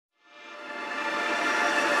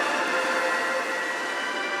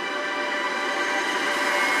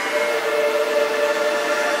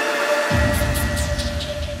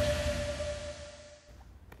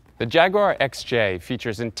The Jaguar XJ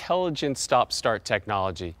features intelligent stop-start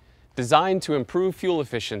technology designed to improve fuel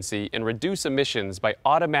efficiency and reduce emissions by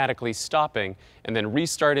automatically stopping and then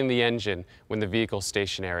restarting the engine when the vehicle is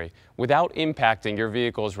stationary without impacting your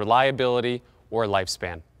vehicle's reliability or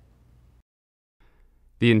lifespan.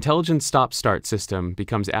 The intelligent stop-start system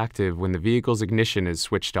becomes active when the vehicle's ignition is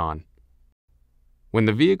switched on. When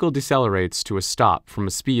the vehicle decelerates to a stop from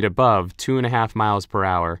a speed above 2.5 miles per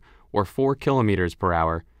hour or 4 kilometers per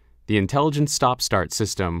hour, the intelligent stop-start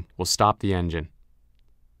system will stop the engine.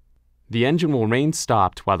 The engine will remain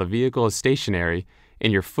stopped while the vehicle is stationary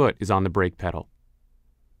and your foot is on the brake pedal.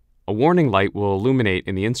 A warning light will illuminate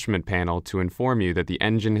in the instrument panel to inform you that the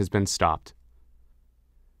engine has been stopped.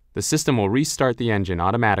 The system will restart the engine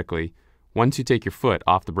automatically once you take your foot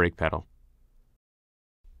off the brake pedal.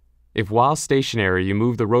 If while stationary you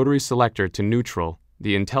move the rotary selector to neutral,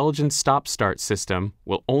 the intelligent stop-start system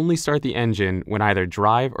will only start the engine when either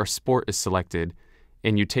drive or sport is selected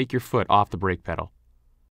and you take your foot off the brake pedal.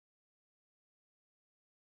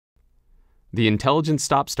 The intelligent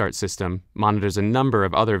stop-start system monitors a number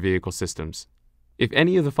of other vehicle systems. If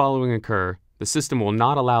any of the following occur, the system will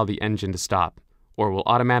not allow the engine to stop or will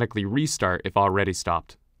automatically restart if already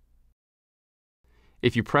stopped.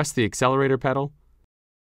 If you press the accelerator pedal,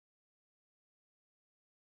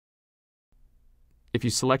 if you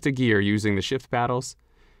select a gear using the shift paddles,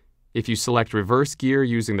 if you select reverse gear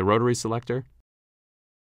using the rotary selector,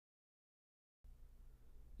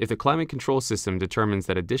 if the climate control system determines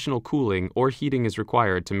that additional cooling or heating is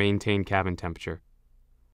required to maintain cabin temperature,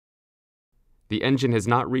 the engine has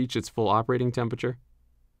not reached its full operating temperature,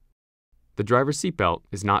 the driver's seatbelt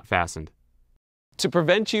is not fastened. To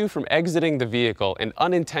prevent you from exiting the vehicle and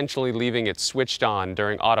unintentionally leaving it switched on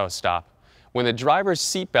during auto stop, when the driver's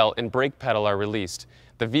seatbelt and brake pedal are released,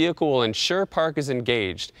 the vehicle will ensure park is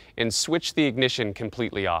engaged and switch the ignition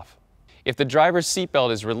completely off. If the driver's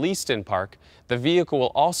seatbelt is released in park, the vehicle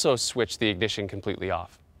will also switch the ignition completely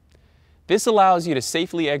off. This allows you to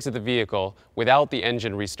safely exit the vehicle without the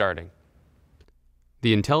engine restarting.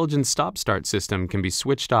 The intelligent stop-start system can be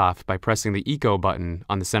switched off by pressing the Eco button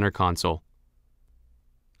on the center console.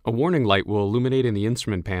 A warning light will illuminate in the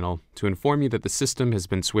instrument panel to inform you that the system has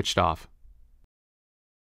been switched off.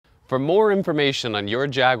 For more information on your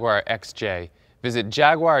Jaguar XJ, visit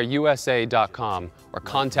jaguarusa.com or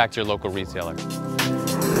contact your local retailer.